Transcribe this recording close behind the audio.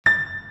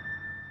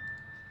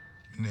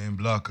name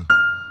Blocker.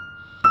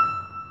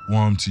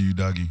 Warm to you,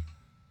 doggy.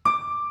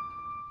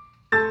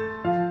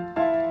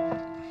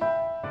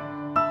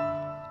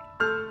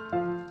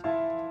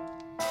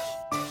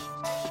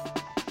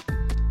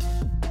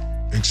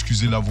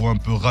 Excusez la voix un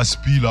peu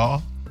raspi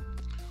là.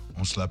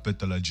 On se la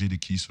pète à la J de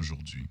Kiss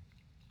aujourd'hui.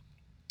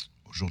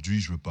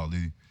 Aujourd'hui, je veux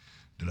parler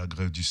de la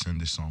grève du 5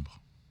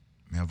 décembre.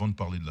 Mais avant de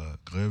parler de la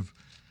grève,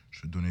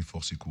 je veux donner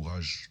force et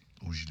courage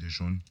aux gilets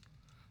jaunes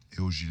et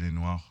aux gilets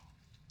noirs.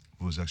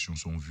 Vos actions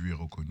sont vues et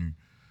reconnues.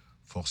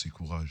 Force et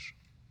courage.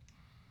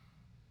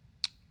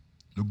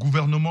 Le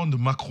gouvernement de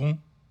Macron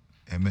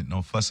est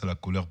maintenant face à la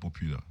colère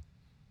populaire.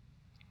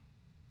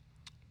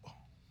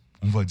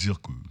 On va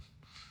dire que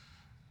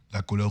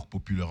la colère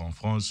populaire en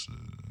France,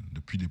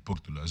 depuis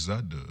l'époque de la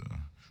ZAD,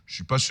 je ne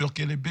suis pas sûr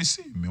qu'elle ait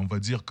baissé, mais on va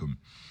dire qu'elle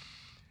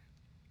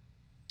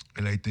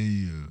a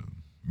été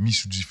mise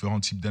sous différents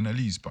types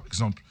d'analyses. Par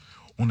exemple,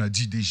 on a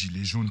dit des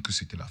gilets jaunes que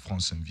c'était la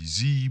France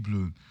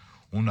invisible.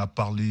 On a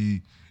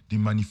parlé des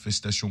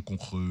manifestations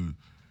contre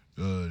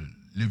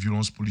les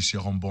violences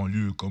policières en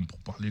banlieue, comme pour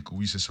parler que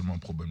oui, c'est seulement un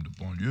problème de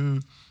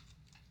banlieue.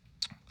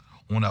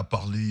 On a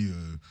parlé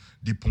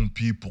des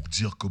pompiers pour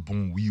dire que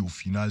bon, oui, au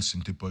final, ce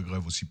n'était pas une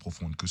grève aussi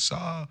profonde que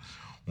ça.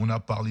 On a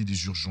parlé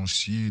des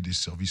urgenciers, des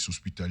services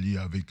hospitaliers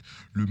avec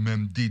le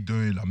même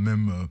dédain et la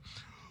même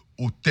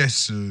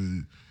hautesse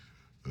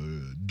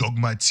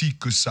dogmatique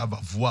que ça va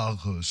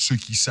voir ceux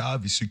qui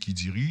savent et ceux qui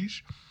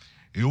dirigent.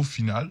 Et au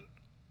final,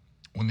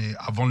 on est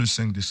avant le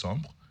 5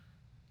 décembre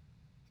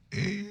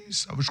et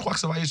ça, je crois que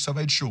ça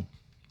va être chaud.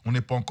 On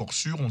n'est pas encore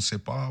sûr, on ne sait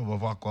pas, on va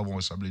voir à quoi vont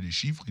ressembler les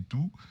chiffres et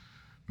tout.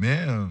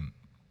 Mais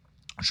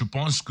je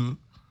pense que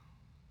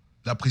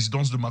la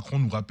présidence de Macron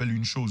nous rappelle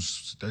une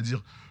chose,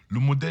 c'est-à-dire le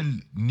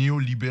modèle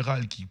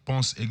néolibéral qui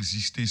pense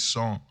exister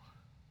sans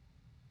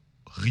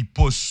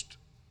riposte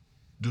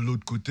de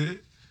l'autre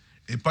côté,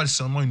 et pas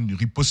seulement une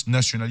riposte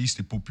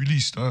nationaliste et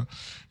populiste, hein,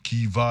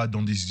 qui va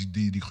dans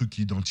des trucs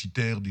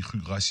identitaires, des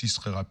trucs racistes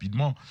très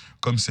rapidement,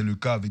 comme c'est le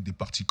cas avec des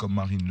partis comme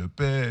Marine Le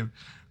Pen,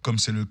 comme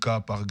c'est le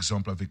cas par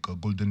exemple avec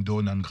Golden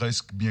Dawn en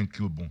Grèce, bien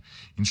que bon,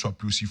 il ne soit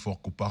plus aussi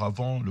fort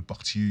qu'auparavant. Le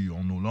parti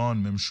en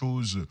Hollande, même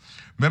chose.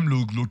 Même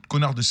l'autre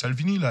connard de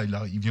Salvini, là,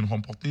 il vient de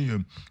remporter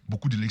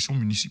beaucoup d'élections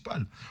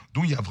municipales.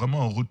 Donc il y a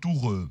vraiment un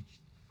retour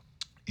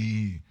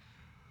et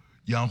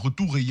il y a un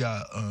retour et il y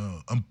a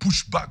un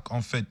pushback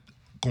en fait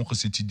contre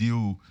cet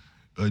idéal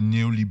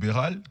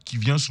néolibéral qui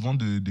vient souvent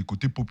des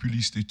côtés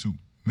populistes et tout.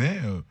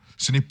 Mais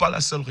ce n'est pas la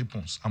seule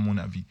réponse, à mon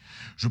avis.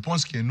 Je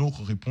pense qu'il y a une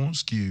autre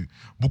réponse qui est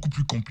beaucoup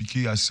plus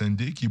compliquée à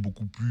scinder, qui est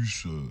beaucoup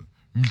plus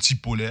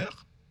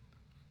multipolaire,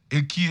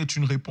 et qui est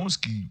une réponse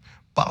qui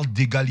parle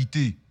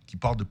d'égalité, qui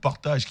parle de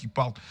partage, qui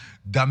parle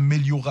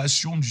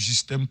d'amélioration du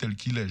système tel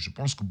qu'il est. Je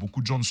pense que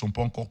beaucoup de gens ne sont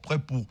pas encore prêts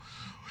pour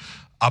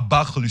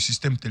abattre le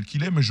système tel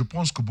qu'il est, mais je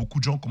pense que beaucoup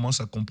de gens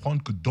commencent à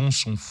comprendre que dans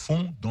son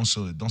fond, dans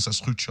sa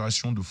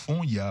structuration de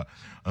fond, il y a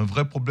un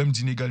vrai problème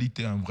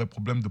d'inégalité, un vrai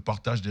problème de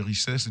partage des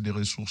richesses et des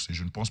ressources. Et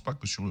je ne pense pas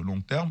que sur le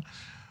long terme,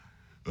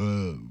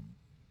 euh,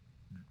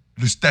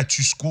 le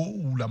status quo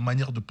ou la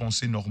manière de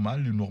penser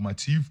normale,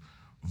 normative,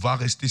 va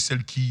rester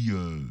celle qui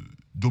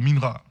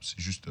dominera. C'est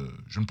juste,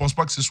 je ne pense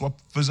pas que ce soit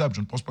faisable, je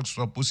ne pense pas que ce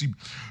soit possible.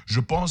 Je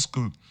pense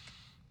que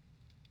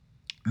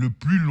le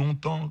plus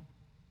longtemps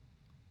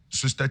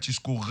ce status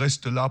quo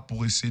reste là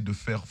pour essayer de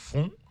faire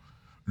front,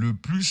 le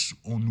plus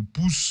on nous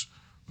pousse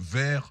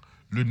vers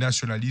le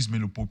nationalisme et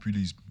le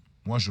populisme.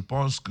 Moi, je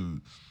pense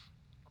qu'il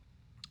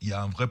y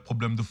a un vrai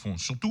problème de fond.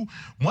 Surtout,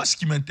 moi, ce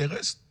qui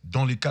m'intéresse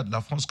dans les cas de la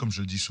France, comme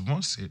je le dis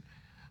souvent, c'est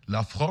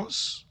la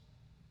France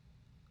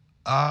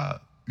a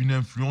une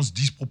influence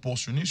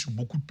disproportionnée sur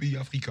beaucoup de pays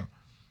africains.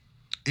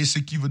 Et ce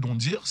qui veut donc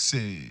dire,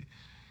 c'est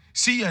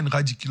s'il y a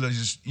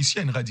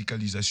une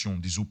radicalisation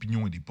des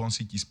opinions et des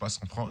pensées qui se passent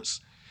en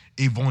France,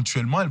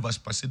 éventuellement, elle va se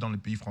passer dans les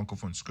pays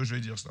francophones. Ce que je veux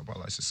dire, c'est par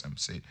là, c'est simple.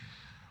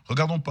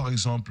 Regardons par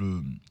exemple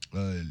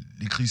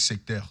les crises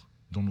sectaires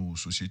dans nos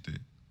sociétés.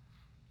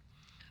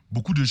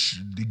 Beaucoup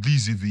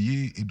d'églises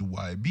éveillées et de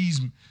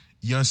wahhabisme,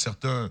 il y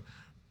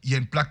a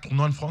une plaque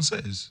tournante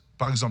française.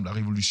 Par exemple, la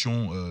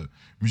révolution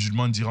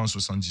musulmane d'Iran en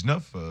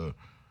 79,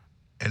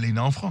 elle est née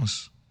en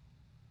France.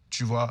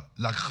 Tu vois,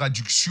 la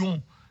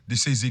traduction de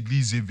ces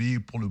églises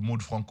éveillées pour le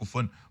monde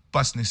francophone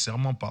passe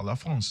nécessairement par la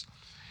France.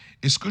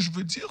 Et ce que je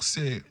veux dire,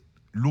 c'est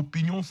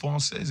l'opinion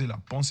française et la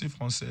pensée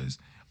française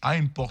a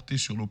une portée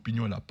sur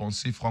l'opinion et la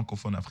pensée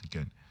francophone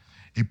africaine.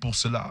 Et pour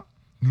cela,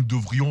 nous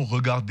devrions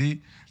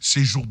regarder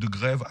ces jours de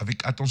grève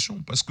avec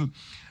attention, parce que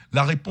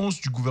la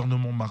réponse du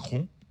gouvernement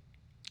Macron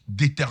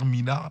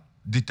déterminera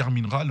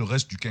le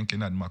reste du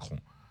quinquennat de Macron.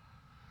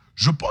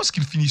 Je pense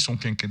qu'il finit son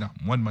quinquennat,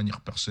 moi de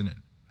manière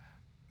personnelle.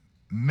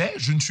 Mais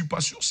je ne suis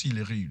pas sûr s'il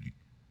est réélu.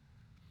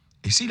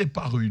 Et s'il n'est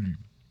pas réélu,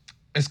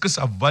 est-ce que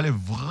ça valait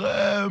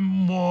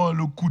vraiment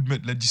le coup de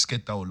mettre la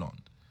disquette à Hollande?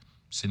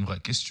 C'est une vraie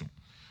question.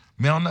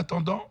 Mais en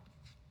attendant,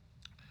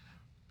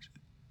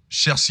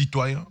 chers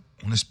citoyens,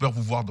 on espère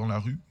vous voir dans la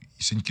rue.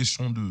 C'est une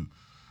question de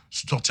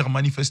sortir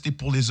manifester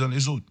pour les uns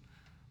les autres.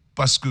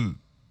 Parce que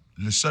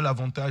le seul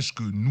avantage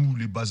que nous,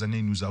 les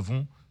basanés, nous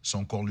avons, c'est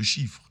encore le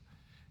chiffre.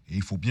 Et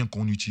il faut bien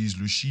qu'on utilise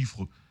le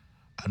chiffre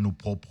à nos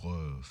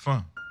propres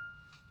fins.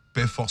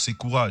 Paix, force et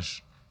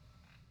courage.